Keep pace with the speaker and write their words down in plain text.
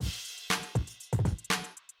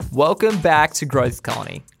Welcome back to Growth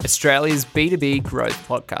Colony, Australia's B2B growth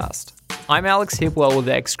podcast. I'm Alex Hipwell with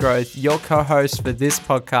X-Growth, your co-host for this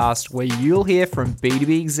podcast, where you'll hear from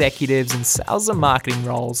B2B executives in sales and marketing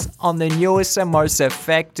roles on the newest and most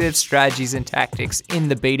effective strategies and tactics in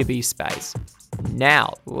the B2B space.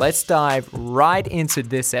 Now, let's dive right into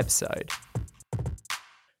this episode.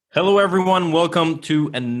 Hello, everyone. Welcome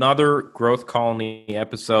to another Growth Colony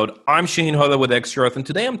episode. I'm Shaheen Hoda with X-Growth, and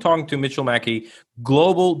today I'm talking to Mitchell Mackey,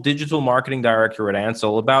 Global Digital Marketing Director at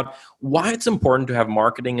Ansell, about why it's important to have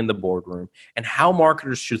marketing in the boardroom and how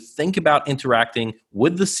marketers should think about interacting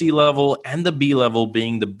with the C-level and the B-level,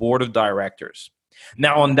 being the board of directors.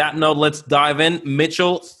 Now, on that note, let's dive in.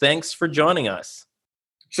 Mitchell, thanks for joining us.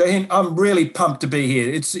 Shaheen, I'm really pumped to be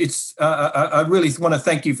here. I really want to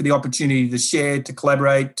thank you for the opportunity to share, to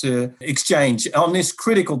collaborate, to exchange on this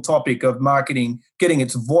critical topic of marketing, getting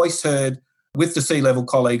its voice heard with the C-level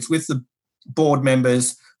colleagues, with the board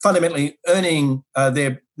members, fundamentally earning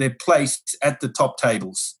their place at the top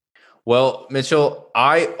tables. Well, Mitchell,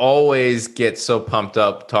 I always get so pumped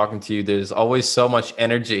up talking to you. There's always so much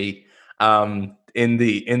energy in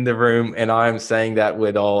the room, and I'm saying that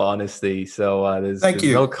with all honesty. So there's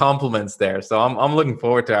no compliments there. So I'm looking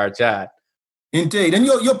forward to our chat. Indeed, and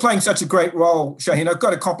you're playing such a great role, Shaheen. I've got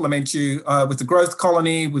to compliment you with the Growth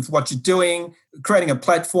Colony, with what you're doing, creating a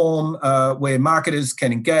platform where marketers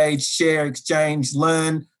can engage, share, exchange,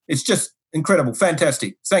 learn. It's just incredible,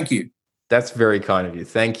 fantastic. Thank you. That's very kind of you.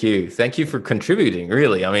 Thank you. Thank you for contributing.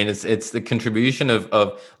 Really, I mean, it's the contribution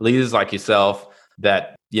of leaders like yourself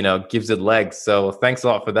that gives it legs. So thanks a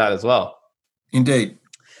lot for that as well. Indeed.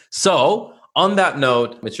 So on that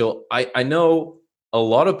note, Mitchell, I know a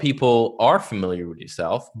lot of people are familiar with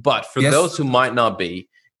yourself, but for those who might not be,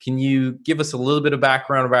 can you give us a little bit of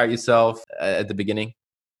background about yourself at the beginning?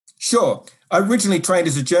 Sure. I originally trained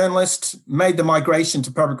as a journalist, made the migration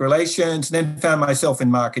to public relations, and then found myself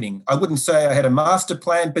in marketing. I wouldn't say I had a master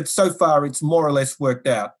plan, but so far it's more or less worked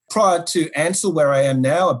out. Prior to Ansell, where I am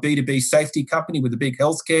now, a B2B safety company with a big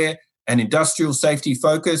healthcare and industrial safety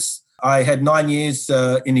focus, I had 9 years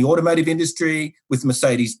in the automotive industry with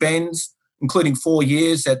Mercedes-Benz, including 4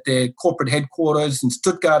 years at their corporate headquarters in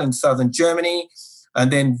Stuttgart in southern Germany,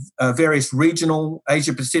 and then various regional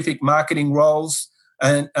Asia-Pacific marketing roles.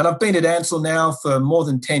 And I've been at Ansell now for more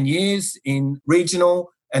than 10 years in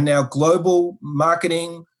regional and now global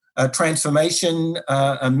marketing transformation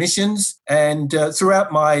missions. And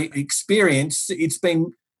throughout my experience, it's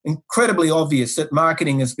been incredibly obvious that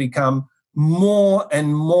marketing has become more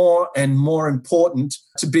and more and more important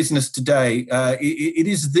to business today. It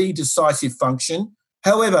is the decisive function.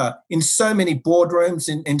 However, in so many boardrooms,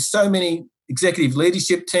 in so many executive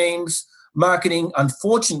leadership teams, marketing,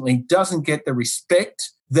 unfortunately, doesn't get the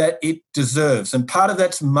respect that it deserves. And part of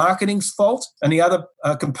that's marketing's fault. And the other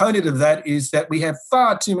component of that is that we have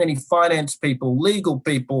far too many finance people, legal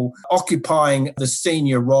people occupying the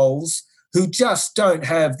senior roles who just don't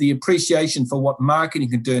have the appreciation for what marketing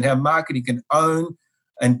can do and how marketing can own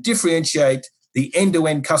and differentiate the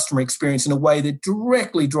end-to-end customer experience in a way that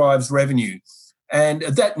directly drives revenue. And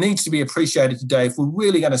that needs to be appreciated today if we're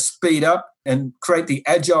really going to speed up and create the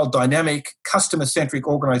agile, dynamic, customer-centric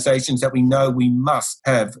organizations that we know we must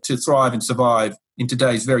have to thrive and survive in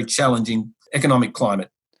today's very challenging economic climate.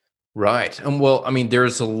 Right. And well, I mean,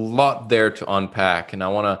 there's a lot there to unpack, and I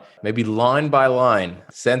want to maybe line by line,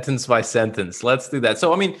 sentence by sentence. Let's do that.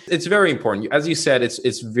 So, I mean, it's very important. As you said,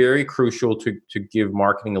 it's very crucial to give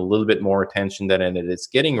marketing a little bit more attention than it is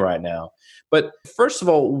getting right now. But first of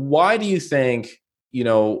all, why do you think,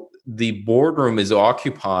 the boardroom is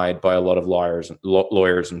occupied by a lot of lawyers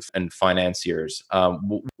and financiers?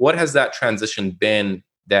 What has that transition been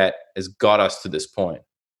that has got us to this point?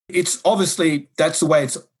 It's obviously, that's the way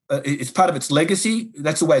it's part of its legacy.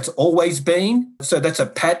 That's the way it's always been. So that's a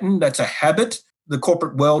pattern, that's a habit the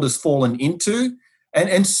corporate world has fallen into.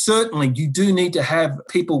 And certainly you do need to have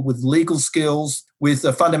people with legal skills, with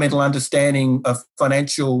a fundamental understanding of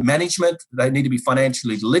financial management. They need to be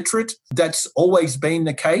financially literate. That's always been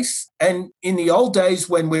the case. And in the old days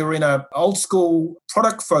when we were in an old school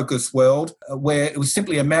product focused world where it was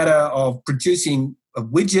simply a matter of producing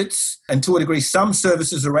widgets and to a degree some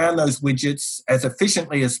services around those widgets as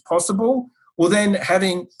efficiently as possible, well then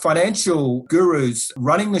having financial gurus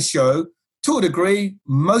running the show to a degree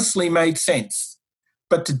mostly made sense.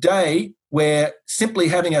 But today, where simply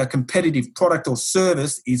having a competitive product or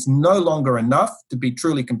service is no longer enough to be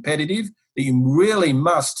truly competitive, that you really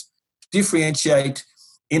must differentiate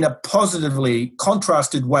in a positively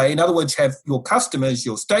contrasted way. In other words, have your customers,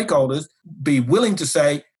 your stakeholders, be willing to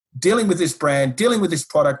say, dealing with this brand, dealing with this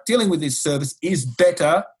product, dealing with this service is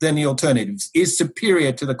better than the alternatives, is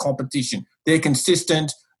superior to the competition. They're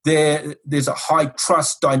consistent. There's a high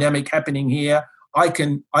trust dynamic happening here. I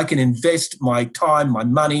can invest my time, my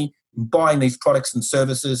money in buying these products and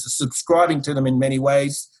services, subscribing to them in many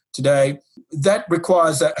ways today. That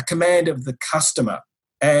requires a command of the customer.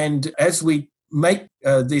 And as we make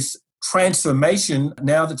this transformation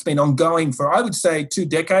now that's been ongoing for, I would say, 2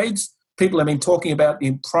 decades, people have been talking about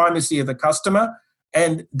the primacy of the customer,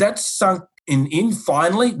 and that's sunk in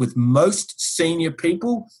finally with most senior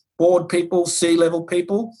people, board people, C-level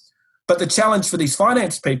people. But the challenge for these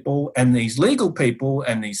finance people and these legal people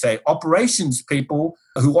and these, say, operations people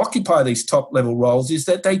who occupy these top-level roles is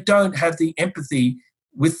that they don't have the empathy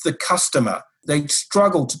with the customer. They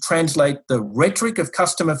struggle to translate the rhetoric of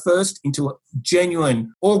customer first into a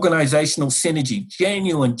genuine organizational synergy,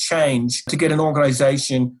 genuine change to get an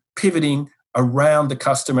organization pivoting around the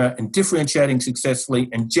customer and differentiating successfully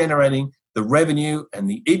and generating the revenue and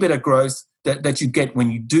the EBITDA growth that you get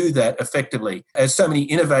when you do that effectively. As so many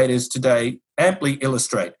innovators today amply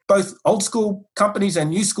illustrate, both old school companies and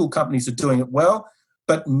new school companies are doing it well,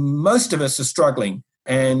 but most of us are struggling.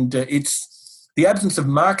 And it's the absence of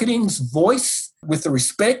marketing's voice with the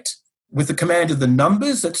respect, with the command of the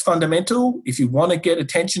numbers, that's fundamental. If you want to get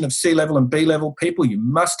attention of C-level and B-level people, you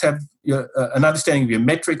must have an understanding of your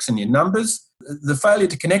metrics and your numbers. The failure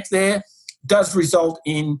to connect there does result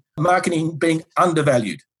in marketing being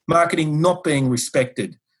undervalued, marketing not being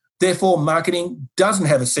respected. Therefore, marketing doesn't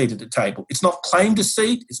have a seat at the table. It's not claimed a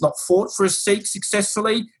seat. It's not fought for a seat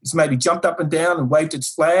successfully. It's maybe jumped up and down and waved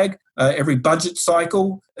its flag every budget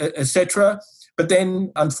cycle, etc. But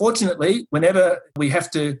then, unfortunately, whenever we have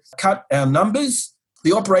to cut our numbers,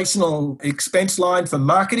 the operational expense line for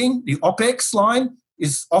marketing, the OPEX line,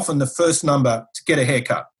 is often the first number to get a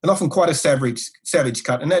haircut, and often quite a savage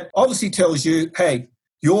cut. And that obviously tells you, hey,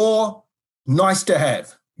 you're nice to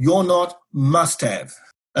have. You're not must have.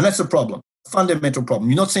 And that's a problem, fundamental problem.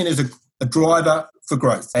 You're not seen as a driver for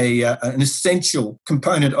growth, an essential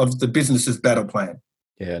component of the business's battle plan.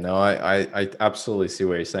 Yeah, no, I absolutely see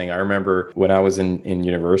what you're saying. I remember when I was in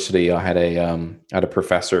university, I had a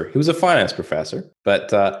professor. He was a finance professor,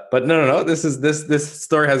 but no. This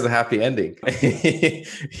story has a happy ending.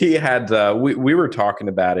 He had we were talking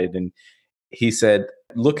about it, and he said,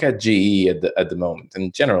 "Look at GE at the moment,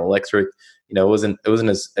 and General Electric. You know, it wasn't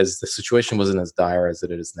as the situation wasn't as dire as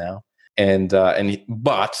it is now.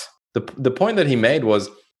 But the point that he made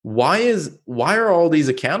was, why are all these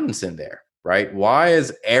accountants in there?" Right? Why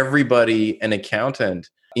is everybody an accountant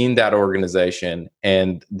in that organization?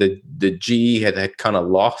 And the GE had kind of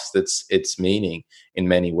lost its meaning in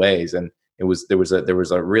many ways, and there was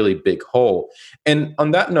a really big hole. And on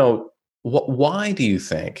that note, why do you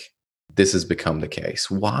think this has become the case?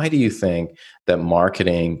 Why do you think that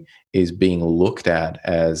marketing is being looked at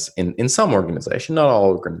as in some organization, not all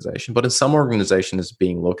organization, but in some organization is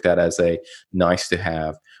being looked at as a nice to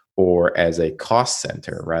have, or as a cost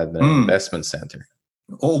center rather than an investment center?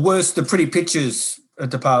 Or worse, the pretty pictures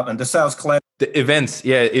department, the sales collaboration. The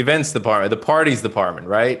events department, the parties department,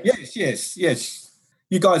 right? Yes.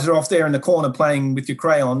 You guys are off there in the corner playing with your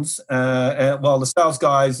crayons, while the sales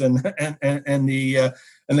guys and the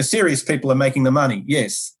serious people are making the money.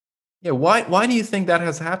 Yes. Yeah. Why do you think that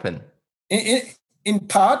has happened? In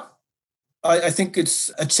part, I think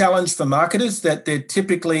it's a challenge for marketers that they're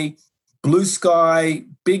typically blue sky,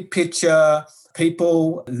 big picture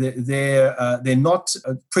people. They're not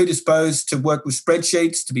predisposed to work with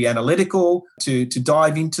spreadsheets, to be analytical, to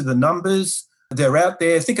dive into the numbers. They're out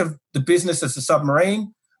there. Think of the business as a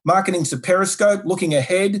submarine. Marketing's a periscope, looking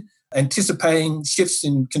ahead, anticipating shifts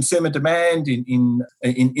in consumer demand, in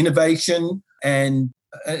innovation, and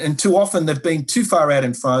too often they've been too far out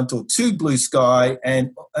in front or too blue sky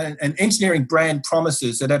and engineering brand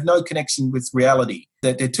promises that have no connection with reality.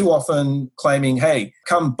 That they're too often claiming, hey,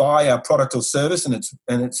 come buy our product or service, and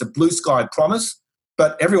it's a blue sky promise.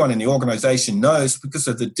 But everyone in the organization knows, because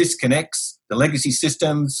of the disconnects, the legacy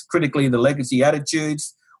systems, critically the legacy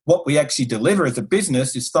attitudes, what we actually deliver as a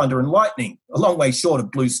business is thunder and lightning, a long way short of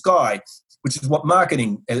blue sky, which is what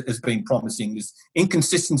marketing has been promising. There's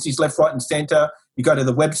inconsistencies left, right, and center. You go to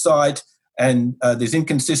the website and there's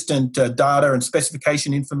inconsistent data and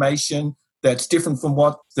specification information that's different from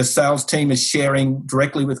what the sales team is sharing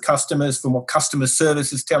directly with customers, from what customer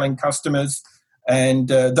service is telling customers. And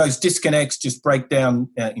those disconnects just break down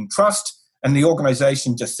in trust. And the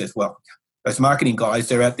organization just says, well, those marketing guys,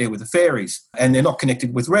 they're out there with the fairies and they're not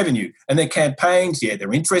connected with revenue. And their campaigns,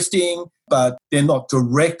 they're interesting, but they're not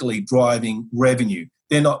directly driving revenue.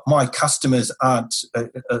 they're not, my customers aren't,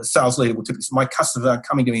 a sales leader will typically, my customers aren't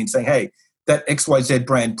coming to me and saying, hey, that XYZ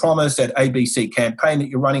brand promise, that ABC campaign that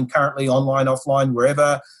you're running currently, online, offline,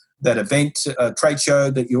 wherever, that event, trade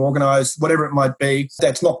show that you organise, whatever it might be,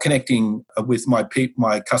 that's not connecting with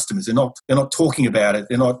my customers. They're not talking about it.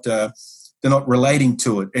 They're not relating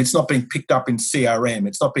to it. It's not being picked up in CRM.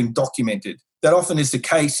 It's not being documented. That often is the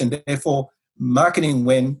case, and therefore marketing,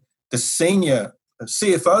 when the senior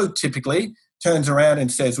CFO typically turns around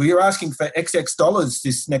and says, well, you're asking for XX dollars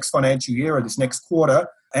this next financial year or this next quarter,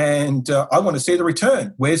 and I want to see the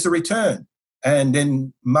return. Where's the return? And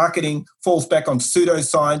then marketing falls back on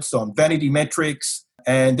pseudoscience, on vanity metrics,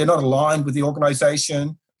 and they're not aligned with the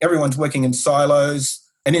organisation. Everyone's working in silos.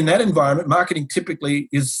 And in that environment, marketing typically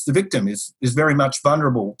is the victim, is very much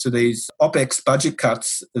vulnerable to these OPEX budget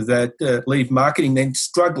cuts that leave marketing then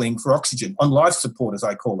struggling for oxygen, on life support, as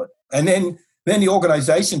I call it. And then the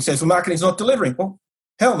organisation says, well, marketing's not delivering. Well,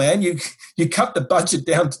 hell, man, you cut the budget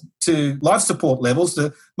down to life support levels.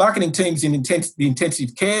 The marketing team's in the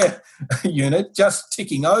intensive care unit, just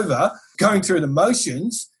ticking over, going through the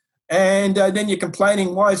motions, and then you're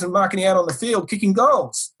complaining, why isn't marketing out on the field kicking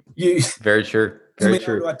goals? Very true. Very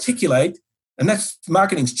true. To articulate, and that's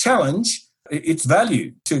marketing's challenge, its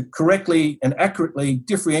value to correctly and accurately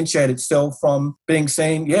differentiate itself from being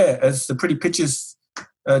seen, as the pretty pictures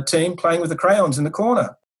team playing with the crayons in the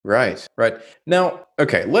corner. Right. Now,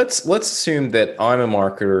 okay, let's assume that I'm a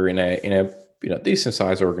marketer in a decent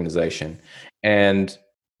sized organization, and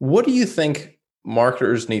what do you think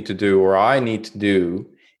marketers need to do, or I need to do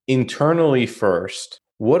internally first?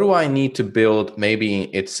 What do I need to build? Maybe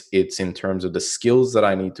it's in terms of the skills that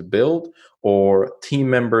I need to build, or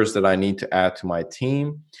team members that I need to add to my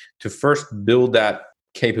team to first build that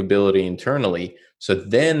capability internally. So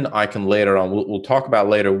then I can later on, we'll talk about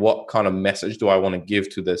later, what kind of message do I want to give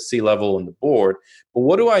to the C-level and the board. But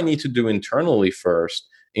what do I need to do internally first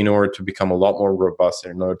in order to become a lot more robust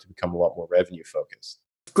and in order to become a lot more revenue focused?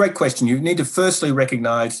 Great question. You need to firstly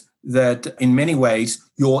recognize that in many ways,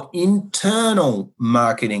 your internal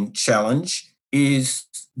marketing challenge is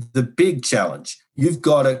the big challenge. You've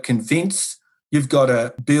got to convince, you've got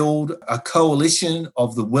to build a coalition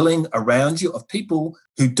of the willing around you, of people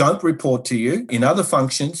who don't report to you in other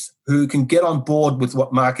functions, who can get on board with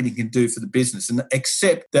what marketing can do for the business and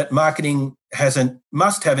accept that marketing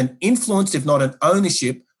must have an influence, if not an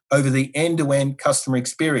ownership, over the end-to-end customer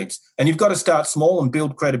experience. And you've got to start small and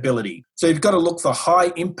build credibility. So you've got to look for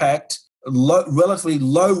high impact, relatively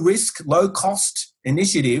low risk, low cost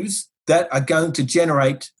initiatives that are going to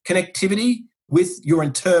generate connectivity with your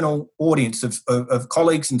internal audience of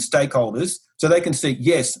colleagues and stakeholders, so they can see,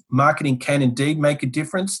 yes, marketing can indeed make a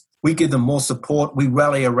difference. We give them more support. We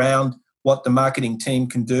rally around what the marketing team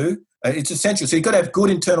can do. It's essential. So you've got to have good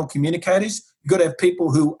internal communicators. You've got to have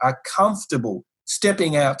people who are comfortable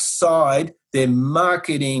stepping outside their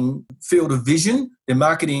marketing field of vision, their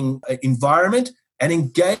marketing environment, and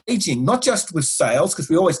engaging not just with sales, because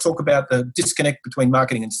we always talk about the disconnect between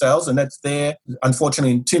marketing and sales, and that's there,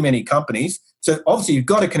 unfortunately, in too many companies. So obviously you've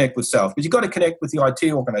got to connect with sales, but you've got to connect with the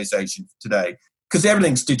IT organization today, because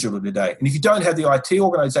everything's digital today. And if you don't have the IT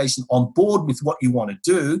organization on board with what you want to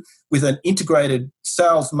do, with an integrated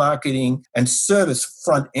sales, marketing, and service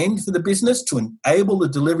front end for the business to enable the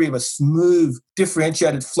delivery of a smooth,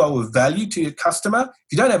 differentiated flow of value to your customer,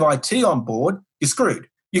 if you don't have IT on board, you're screwed.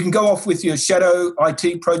 You can go off with your shadow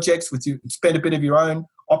IT projects, spend a bit of your own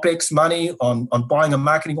OPEX money on buying a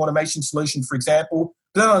marketing automation solution, for example,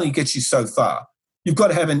 but that only gets you so far. You've got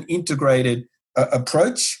to have an integrated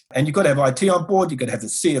approach, and you've got to have IT on board. You've got to have the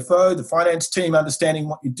CFO, the finance team understanding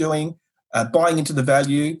what you're doing, buying into the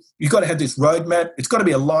value. You've got to have this roadmap. It's got to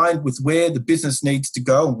be aligned with where the business needs to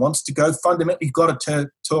go and wants to go. Fundamentally, you've got to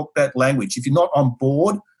talk that language. If you're not on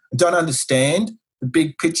board and don't understand the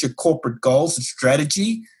big picture corporate goals and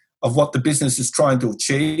strategy of what the business is trying to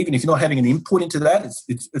achieve, and if you're not having an input into that,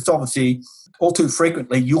 it's obviously all too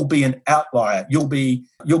frequently you'll be an outlier. You'll be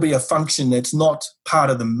a function that's not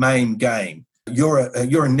part of the main game. You're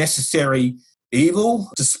a necessary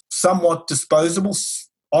evil, just somewhat disposable,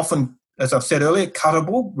 often, as I've said earlier,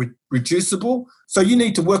 cuttable, reducible. So you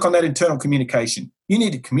need to work on that internal communication. You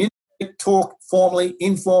need to communicate, talk formally,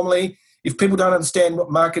 informally. If people don't understand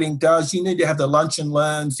what marketing does, you need to have the lunch and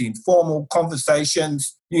learns, the informal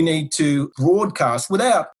conversations. You need to broadcast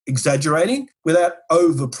without exaggerating, without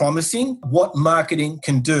over-promising what marketing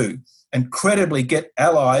can do, and credibly get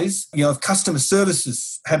allies. If customer service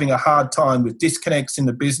is having a hard time with disconnects in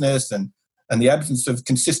the business and the absence of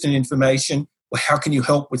consistent information, well, how can you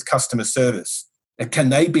help with customer service? And can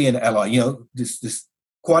they be an ally? This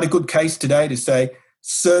quite a good case today to say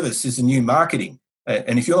service is the new marketing.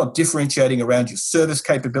 And if you're not differentiating around your service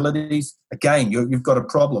capabilities, again, you've got a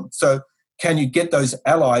problem. So can you get those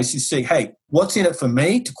allies who see, hey, what's in it for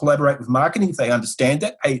me to collaborate with marketing if they understand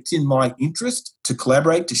that? Hey, it's in my interest to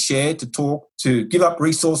collaborate, to share, to talk, to give up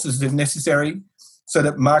resources if necessary so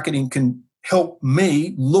that marketing can help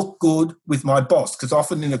me look good with my boss. Because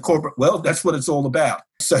often in a corporate world, that's what it's all about.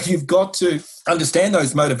 So you've got to understand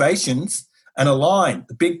those motivations and align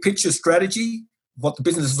the big picture strategy, what the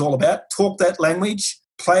business is all about, talk that language,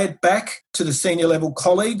 play it back to the senior level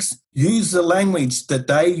colleagues, use the language that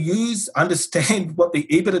they use, understand what the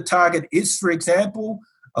EBITDA target is, for example,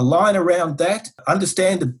 align around that,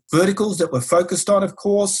 understand the verticals that we're focused on, of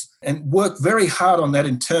course, and work very hard on that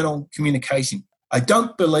internal communication. I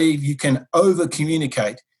don't believe you can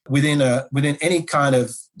over-communicate within any kind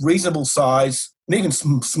of reasonable size, and even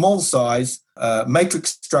small size,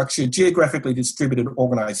 matrix structure, geographically distributed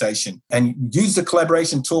organization. And use the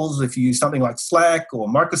collaboration tools if you use something like Slack or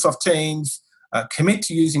Microsoft Teams. Commit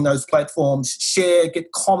to using those platforms, share,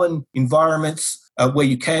 get common environments where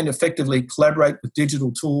you can effectively collaborate with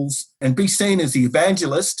digital tools and be seen as the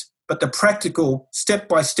evangelist, but the practical,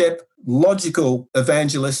 step-by-step, logical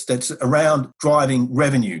evangelist that's around driving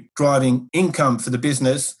revenue, driving income for the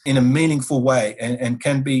business in a meaningful way and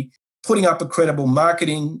can be putting up a credible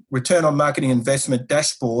marketing, return on marketing investment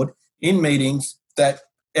dashboard in meetings that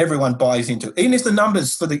everyone buys into. Even if the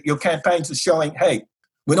numbers for your campaigns are showing, hey,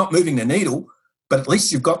 we're not moving the needle, but at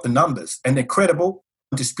least you've got the numbers and they're credible,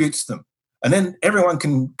 disputes them. And then everyone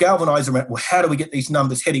can galvanize around, well, how do we get these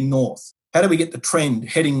numbers heading north? How do we get the trend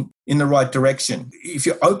heading in the right direction? If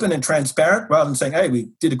you're open and transparent, rather than saying, hey, we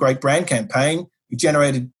did a great brand campaign, we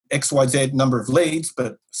generated XYZ number of leads,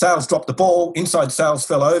 but sales dropped the ball, inside sales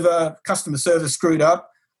fell over, customer service screwed up.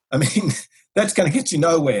 I mean, that's going to get you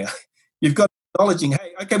nowhere. You've got acknowledging,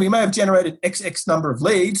 hey, okay, we may have generated XX number of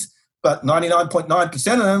leads, but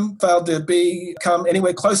 99.9% of them failed to become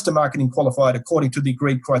anywhere close to marketing qualified according to the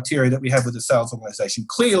agreed criteria that we have with the sales organization.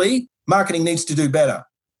 Clearly, marketing needs to do better.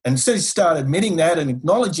 And as soon as you start admitting that and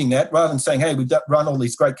acknowledging that, rather than saying, hey, we've run all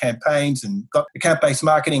these great campaigns and got account-based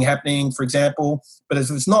marketing happening, for example, but if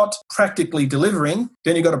it's not practically delivering,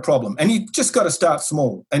 then you've got a problem. And you've just got to start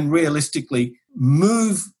small and realistically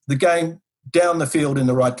move the game down the field in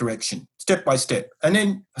the right direction, step by step. And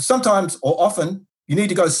then sometimes or often, you need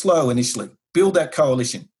to go slow initially. Build that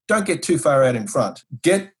coalition. Don't get too far out in front.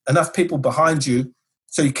 Get enough people behind you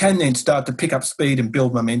so you can then start to pick up speed and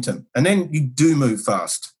build momentum. And then you do move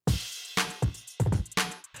fast.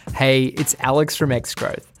 Hey, it's Alex from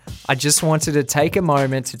Xgrowth. I just wanted to take a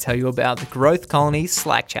moment to tell you about the Growth Colony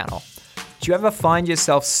Slack channel. Do you ever find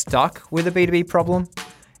yourself stuck with a B2B problem?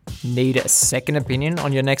 Need a second opinion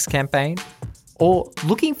on your next campaign? Or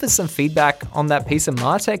looking for some feedback on that piece of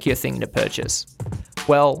MarTech you're thinking to purchase?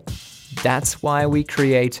 Well, that's why we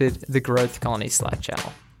created the Growth Colony Slack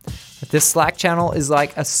channel. This Slack channel is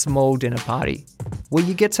like a small dinner party where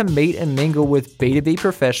you get to meet and mingle with B2B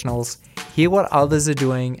professionals, hear what others are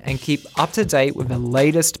doing, and keep up to date with the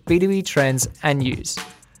latest B2B trends and news.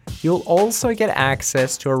 You'll also get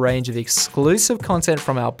access to a range of exclusive content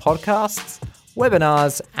from our podcasts,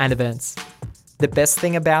 webinars, and events. The best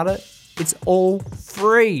thing about it, it's all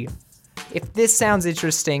free. If this sounds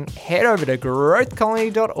interesting, head over to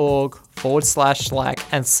growthcolony.org/Slack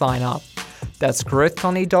and sign up. That's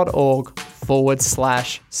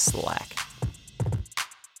growthcolony.org/Slack.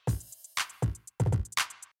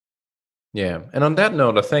 Yeah. And on that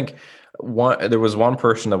note, I think there was one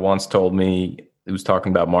person that once told me, he was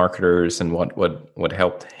talking about marketers and what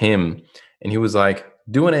helped him. And he was like,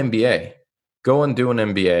 do an MBA. Go and do an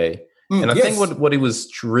MBA. And I think what he was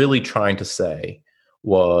really trying to say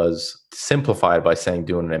was simplified by saying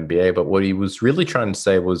do an MBA. But what he was really trying to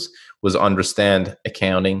say was understand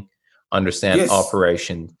accounting, understand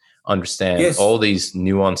operation, understand all these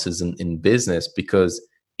nuances in business, because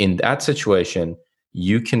in that situation,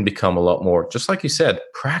 you can become a lot more, just like you said,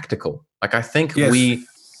 practical. Like I think we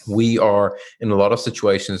are in a lot of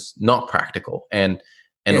situations not practical, and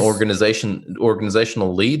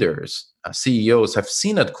organizational leaders, CEOs have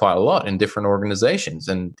seen it quite a lot in different organizations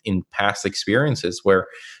and in past experiences where,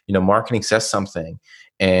 marketing says something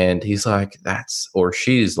and he's like,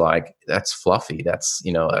 she's like, that's fluffy. That's,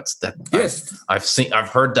 I've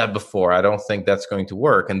heard that before. I don't think that's going to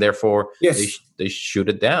work. And therefore they shoot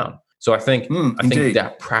it down. So I think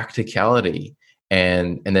that practicality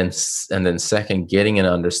and then second, getting an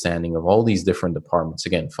understanding of all these different departments,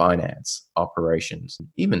 again, finance, operations,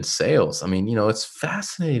 even sales. I mean, it's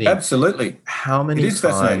fascinating. Absolutely. How many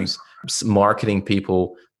times marketing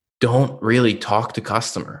people don't really talk to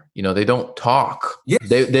customer. They don't talk. Yes.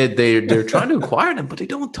 They're trying to acquire them, but they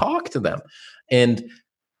don't talk to them. And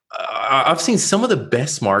I've seen some of the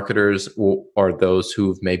best marketers are those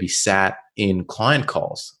who've maybe sat in client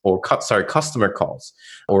calls or customer calls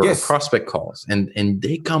or prospect calls, and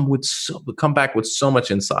they come back with so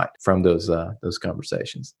much insight from those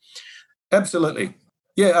conversations. Absolutely.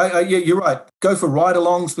 Yeah, you're right. Go for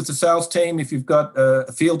ride-alongs with the sales team if you've got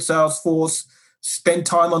a field sales force. Spend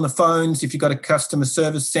time on the phones if you've got a customer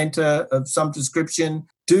service center of some description.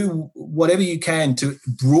 Do whatever you can to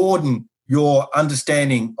broaden your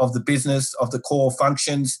understanding of the business, of the core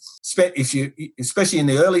functions. Especially in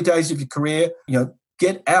the early days of your career,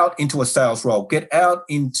 get out into a sales role, get out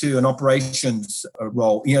into an operations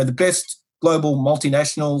role. The best global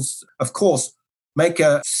multinationals, of course, make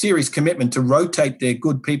a serious commitment to rotate their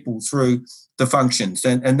good people through the functions.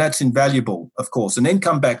 And that's invaluable, of course. And then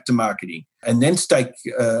come back to marketing and then stake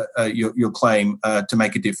your claim to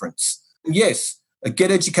make a difference. Yes,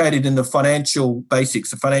 get educated in the financial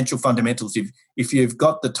basics, the financial fundamentals. If you've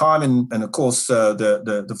got the time and of course,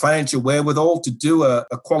 the financial wherewithal to do a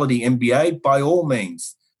quality MBA, by all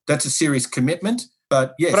means, that's a serious commitment.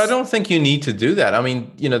 But yes. But I don't think you need to do that. I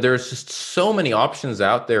mean, there's just so many options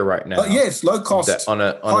out there right now. Yes, low cost,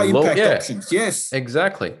 high impact options. Yes.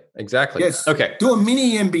 Exactly. Yes. Okay. Do a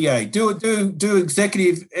mini MBA. Do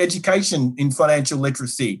executive education in financial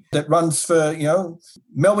literacy that runs for,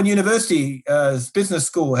 Melbourne University Business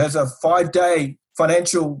School has a 5-day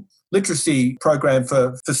financial literacy program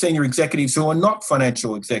for senior executives who are not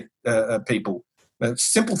financial people.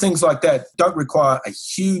 Simple things like that don't require a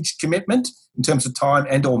huge commitment in terms of time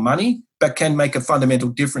and or money, but can make a fundamental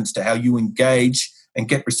difference to how you engage and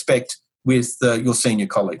get respect with your senior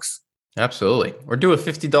colleagues. Absolutely. Or do a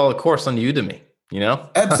 $50 course on Udemy,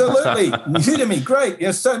 Absolutely. Udemy, great.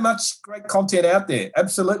 There's so much great content out there.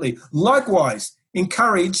 Absolutely. Likewise,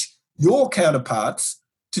 encourage your counterparts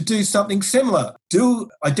to do something similar. Do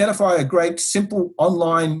identify a great, simple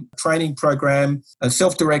online training program,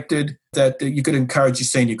 self-directed, that you could encourage your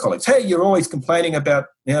senior colleagues. Hey, you're always complaining about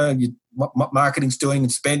what marketing's doing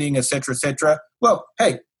and spending, et cetera, et cetera. Well,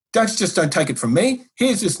 hey, don't take it from me.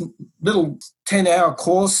 Here's this little 10-hour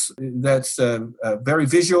course that's very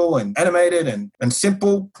visual and animated and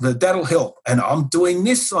simple. That'll help. And I'm doing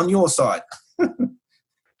this on your side.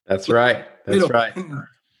 That's right. Right.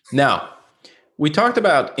 Now, we talked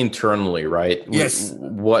about internally, right? Yes.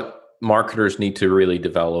 What marketers need to really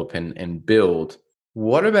develop and build.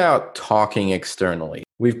 What about talking externally?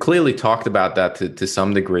 We've clearly talked about that to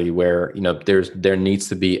some degree where, there needs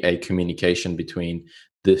to be a communication between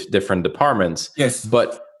the different departments. Yes.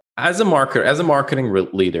 But as a marketing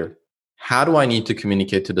leader, how do I need to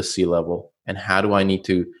communicate to the C-level? And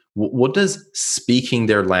what does speaking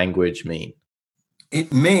their language mean?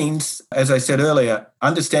 It means, as I said earlier,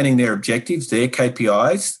 understanding their objectives, their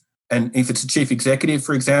KPIs. And if it's a chief executive,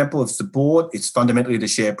 for example, if it's the board, it's fundamentally the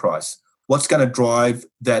share price. What's going to drive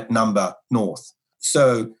that number north?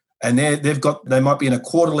 So, and they might be in a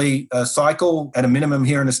quarterly cycle at a minimum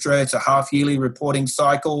here in Australia. It's a half-yearly reporting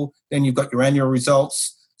cycle. Then you've got your annual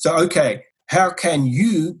results. So, okay, how can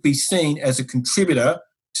you be seen as a contributor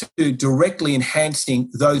to directly enhancing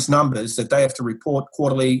those numbers that they have to report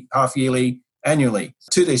quarterly, half-yearly, annually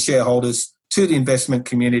to their shareholders, to the investment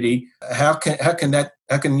community? How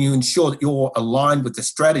can you ensure that you're aligned with the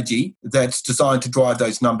strategy that's designed to drive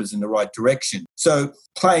those numbers in the right direction? So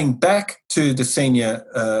playing back to the senior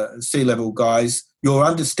C-level guys, your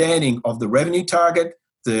understanding of the revenue target,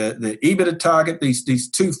 the EBITDA target,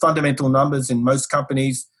 these two fundamental numbers in most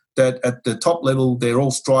companies that at the top level, they're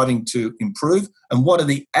all striving to improve. And what are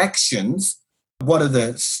the actions? What are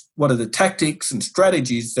the tactics and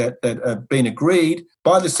strategies that have been agreed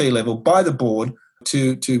by the C-level, by the board,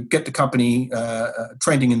 to get the company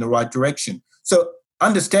trending in the right direction? So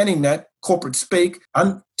understanding that, corporate speak,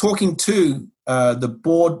 talking to the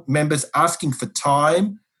board members, asking for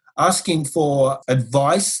time, asking for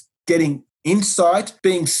advice, getting insight,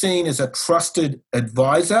 being seen as a trusted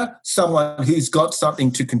advisor, someone who's got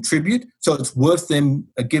something to contribute. So it's worth them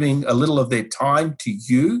giving a little of their time to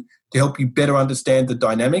you to help you better understand the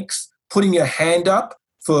dynamics, putting your hand up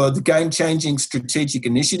for the game-changing strategic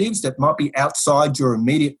initiatives that might be outside your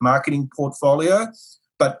immediate marketing portfolio,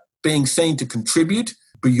 but being seen to contribute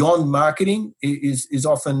beyond marketing is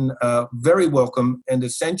often very welcome and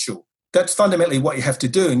essential. That's fundamentally what you have to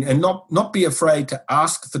do, and not be afraid to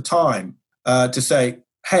ask for time, to say,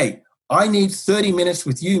 hey, I need 30 minutes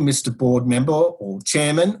with you, Mr. Board Member or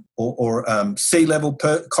Chairman or C-level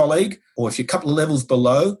colleague, or if you're a couple of levels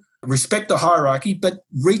below, respect the hierarchy, but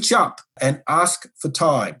reach up and ask for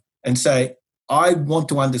time and say, I want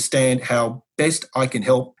to understand how best I can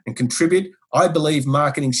help and contribute. I believe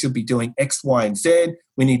marketing should be doing X, Y, and Z.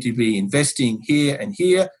 We need to be investing here, and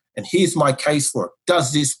here's my case for it.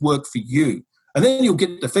 Does this work for you? And then you'll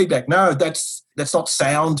get the feedback. No, that's not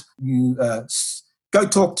sound. You go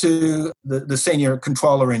talk to the senior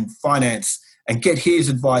controller in finance and get his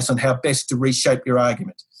advice on how best to reshape your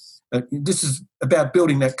argument. This is about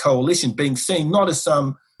building that coalition, being seen not as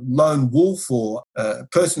some lone wolf or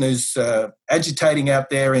person who's agitating out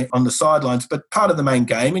there on the sidelines, but part of the main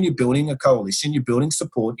game. And you're building a coalition, you're building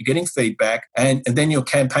support, you're getting feedback, and then your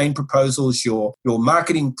campaign proposals, your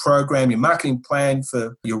marketing program, your marketing plan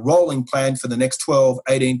for your rolling plan for the next 12,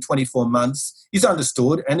 18, 24 months is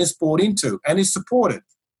understood and is bought into and is supported.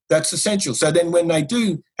 That's essential. So then when they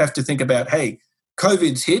do have to think about, hey,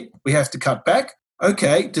 COVID's hit, we have to cut back.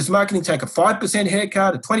 Okay, does marketing take a 5%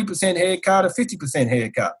 haircut, a 20% haircut, a 50%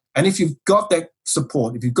 haircut? And if you've got that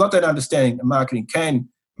support, if you've got that understanding that marketing can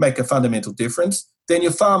make a fundamental difference, then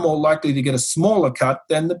you're far more likely to get a smaller cut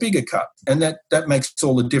than the bigger cut. And that makes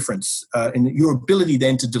all the difference in your ability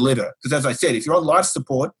then to deliver. Because as I said, if you're on life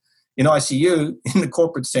support in ICU, in the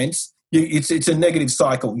corporate sense, it's a negative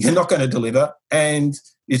cycle. You're not going to deliver, and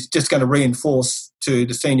it's just going to reinforce to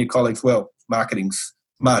the senior colleagues, well, marketing's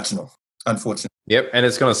marginal, unfortunately. Yep, and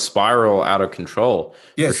it's going to spiral out of control,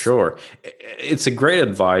 for sure. It's a great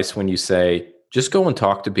advice when you say, just go and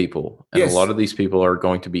talk to people. And a lot of these people are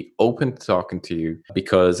going to be open to talking to you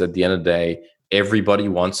because at the end of the day, everybody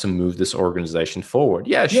wants to move this organization forward.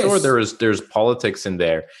 Yeah, sure, there's politics in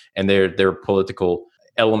there, and there are political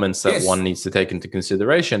elements that one needs to take into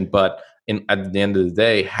consideration. But at the end of the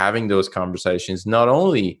day, having those conversations not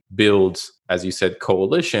only builds, as you said,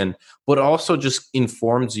 coalition, but also just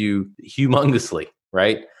informs you humongously,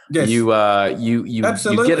 right? Yes. You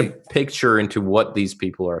get a picture into what these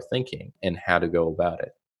people are thinking and how to go about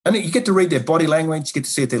it. And you get to read their body language, you get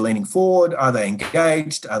to see if they're leaning forward, are they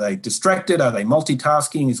engaged, are they distracted, are they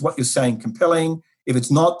multitasking, is what you're saying compelling? If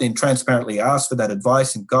it's not, then transparently ask for that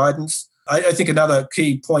advice and guidance. I think another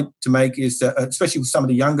key point to make is, especially with some of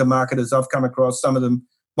the younger marketers I've come across, some of them,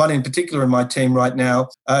 one in particular in my team right now,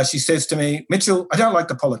 she says to me, Mitchell, I don't like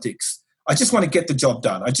the politics. I just want to get the job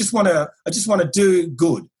done. I just want to do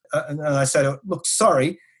good. And I say, look,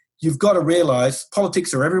 sorry, you've got to realize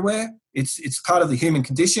politics are everywhere. It's part of the human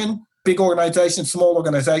condition. Big organizations, small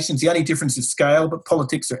organizations, the only difference is scale, but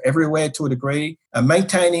politics are everywhere to a degree.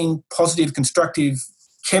 Maintaining positive, constructive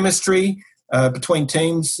chemistry between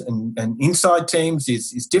teams and inside teams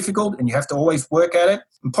is difficult, and you have to always work at it.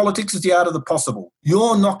 And politics is the art of the possible.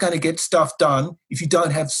 You're not going to get stuff done if you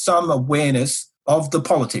don't have some awareness of the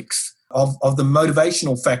politics, of the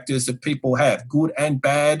motivational factors that people have, good and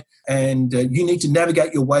bad, and you need to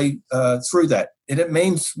navigate your way through that. And it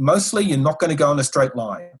means mostly you're not going to go in a straight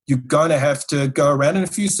line. You're going to have to go around in a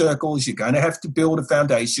few circles. You're going to have to build a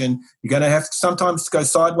foundation. You're going to have to sometimes go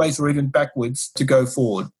sideways or even backwards to go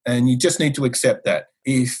forward. And you just need to accept that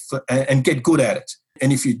and get good at it.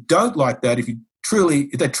 And if you don't like that, if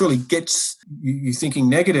that truly gets you thinking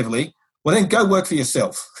negatively, well, then go work for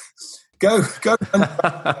yourself. Go.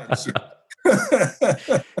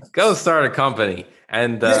 Go start a company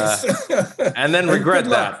and and then regret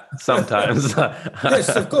that sometimes.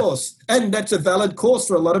 Yes, of course, and that's a valid course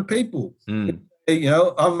for a lot of people. Some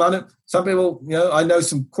people, I know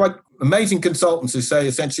some quite amazing consultants who say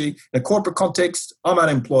essentially, in a corporate context, I'm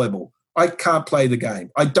unemployable. I can't play the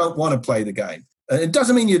game. I don't want to play the game. It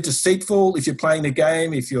doesn't mean you're deceitful if you're playing the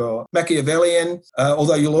game, if you're Machiavellian,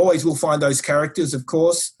 although you always will find those characters, of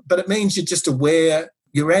course. But it means you're just aware,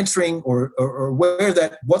 you're answering or aware of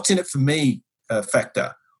that what's in it for me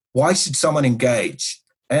factor. Why should someone engage?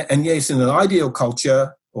 And yes, in an ideal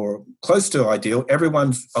culture or close to ideal,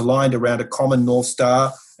 everyone's aligned around a common North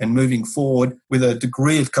Star and moving forward with a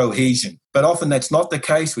degree of cohesion. But often that's not the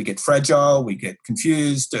case. We get fragile, we get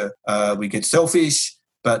confused, we get selfish.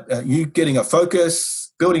 But you getting a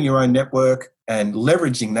focus, building your own network and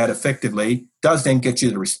leveraging that effectively does then get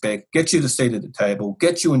you the respect, get you the seat at the table,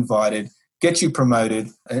 get you invited, get you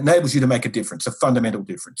promoted, enables you to make a difference, a fundamental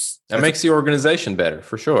difference. That makes the organization better,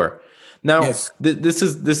 for sure. Now, this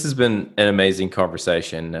has been an amazing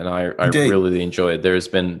conversation, and I really enjoy it. There's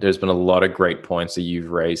been a lot of great points that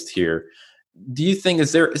you've raised here. Do you think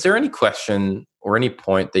is there any question or any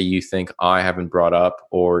point that you think I haven't brought up,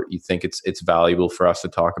 or you think it's valuable for us to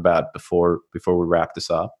talk about before we wrap this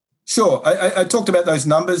up? Sure. I talked about those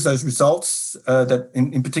numbers, those results, that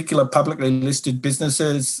in particular publicly listed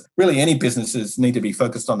businesses, really any businesses need to be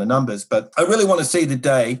focused on the numbers. But I really want to see the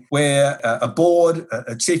day where a board,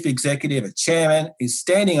 a chief executive, a chairman is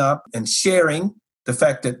standing up and sharing the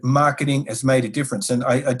fact that marketing has made a difference. And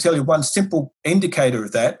I tell you one simple indicator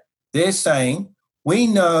of that. They're saying, we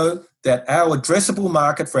know that our addressable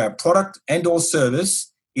market for our product and or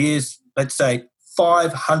service is, let's say,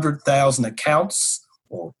 500,000 accounts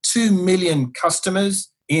or 2 million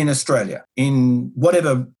customers in Australia, in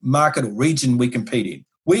whatever market or region we compete in.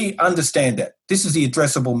 We understand that. This is the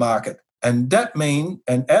addressable market. And that means,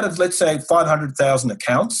 and out of, let's say, 500,000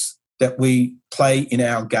 accounts that we play in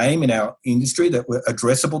our game, in our industry, that were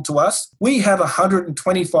addressable to us, we have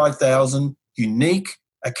 125,000 unique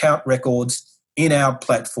account records in our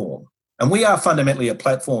platform. And we are fundamentally a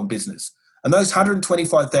platform business. And those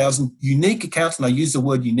 125,000 unique accounts, and I use the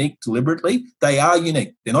word unique deliberately, they are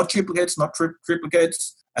unique. They're not duplicates, not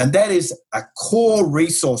triplicates. And that is a core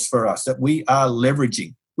resource for us that we are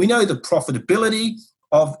leveraging. We know the profitability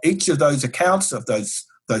of each of those accounts, of those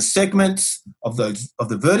segments, of the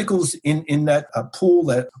verticals in that pool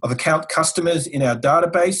of account customers in our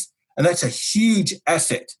database. And that's a huge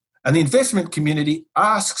asset. And the investment community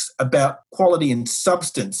asks about quality and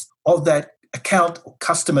substance of that account or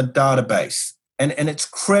customer database. And it's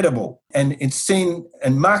credible. And it's seen,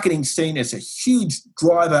 and marketing seen as a huge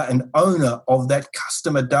driver and owner of that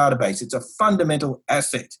customer database. It's a fundamental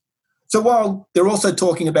asset. So while they're also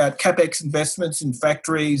talking about CapEx investments in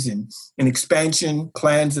factories and in expansion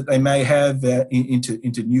plans that they may have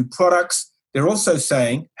into new products, they're also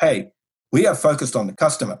saying, hey, we are focused on the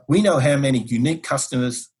customer. We know how many unique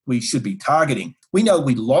customers we should be targeting. We know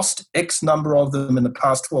we lost X number of them in the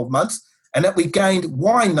past 12 months and that we gained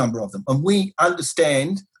Y number of them. And we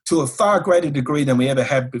understand to a far greater degree than we ever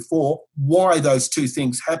have before why those two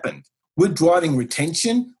things happened. We're driving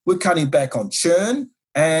retention. We're cutting back on churn.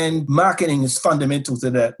 And marketing is fundamental to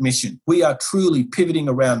that mission. We are truly pivoting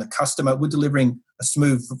around the customer. We're delivering a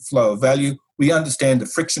smooth flow of value. We understand the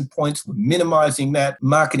friction points. We're minimizing that.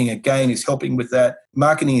 Marketing, again, is helping with that.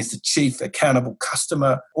 Marketing is the chief accountable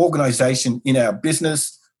customer organization in our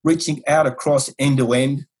business, reaching out across end to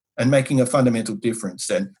end and making a fundamental difference.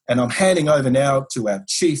 And I'm handing over now to our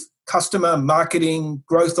chief customer marketing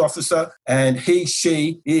growth officer, and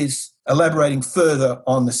she is elaborating further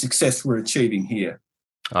on the success we're achieving here.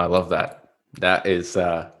 I love that. That is,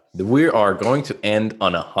 we are going to end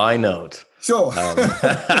on a high note. Sure.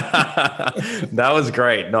 That was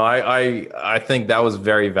great. No, I think that was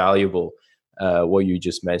very valuable, what you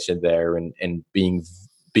just mentioned there, and being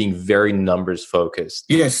very numbers focused.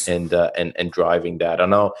 Yes. And driving that.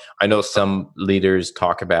 I know some leaders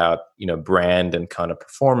talk about, brand and kind of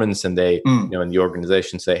performance, and they, in the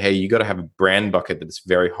organization say, hey, you got to have a brand bucket that is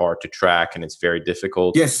very hard to track and it's very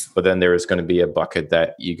difficult. Yes. But then there is going to be a bucket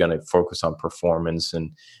that you're going to focus on performance and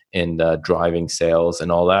driving sales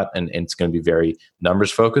and all that. And it's going to be very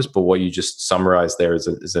numbers focused. But what you just summarized there is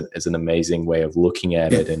an amazing way of looking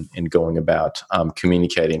at it and going about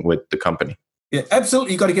communicating with the company. Yeah,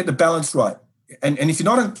 absolutely. You've got to get the balance right. And if you're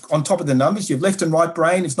not on top of the numbers, your left and right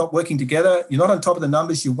brain is not working together. You're not on top of the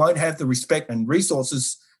numbers. You won't have the respect and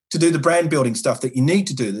resources to do the brand building stuff that you need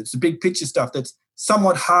to do. That's the big picture stuff that's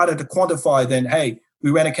somewhat harder to quantify than, hey,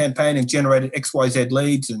 we ran a campaign and generated XYZ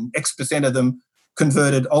leads and X% of them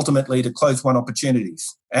converted ultimately to close won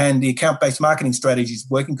opportunities. And the account-based marketing strategy is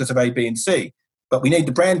working because of A, B, and C. But we need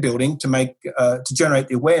the brand building to generate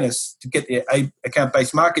the awareness to get the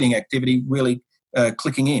account-based marketing activity really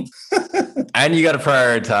clicking in. And you got to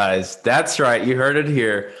prioritize. That's right. You heard it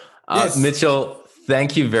here. Yes. Mitchell,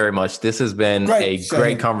 thank you very much. This has been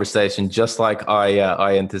great conversation, just like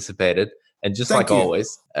I anticipated. And just like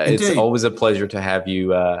always, it's always a pleasure to have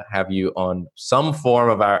you on some form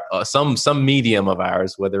of our some medium of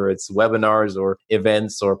ours, whether it's webinars or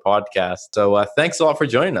events or podcasts. So thanks a lot for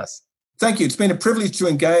joining us. Thank you. It's been a privilege to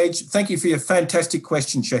engage. Thank you for your fantastic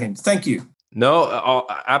question, Shaheen. Thank you. No,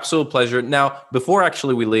 absolute pleasure. Now, before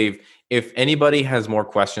actually we leave, if anybody has more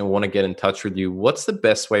questions, want to get in touch with you, what's the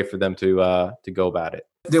best way for them to go about it?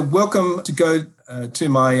 They're welcome to go to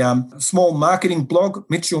my small marketing blog,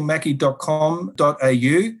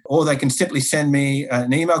 mitchellmackey.com.au, or they can simply send me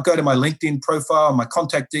an email. Go to my LinkedIn profile. My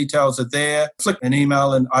contact details are there. Flick an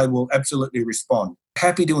email and I will absolutely respond.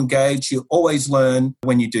 Happy to engage. You always learn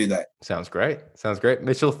when you do that. Sounds great.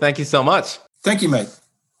 Mitchell, thank you so much. Thank you, mate.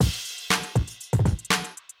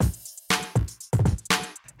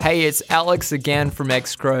 Hey, it's Alex again from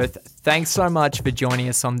XGrowth. Thanks so much for joining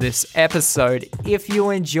us on this episode. If you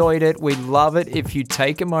enjoyed it, we'd love it if you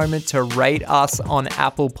take a moment to rate us on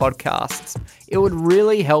Apple Podcasts. It would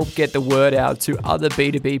really help get the word out to other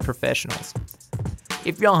B2B professionals.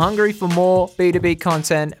 If you're hungry for more B2B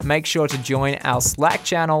content, make sure to join our Slack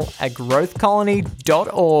channel at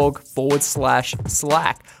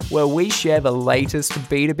growthcolony.org/Slack, where we share the latest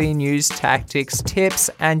B2B news, tactics, tips,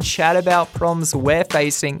 and chat about problems we're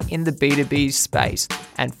facing in the B2B space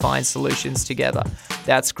and find solutions together.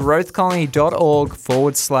 That's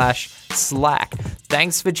growthcolony.org/Slack.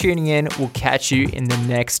 Thanks for tuning in. We'll catch you in the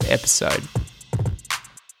next episode.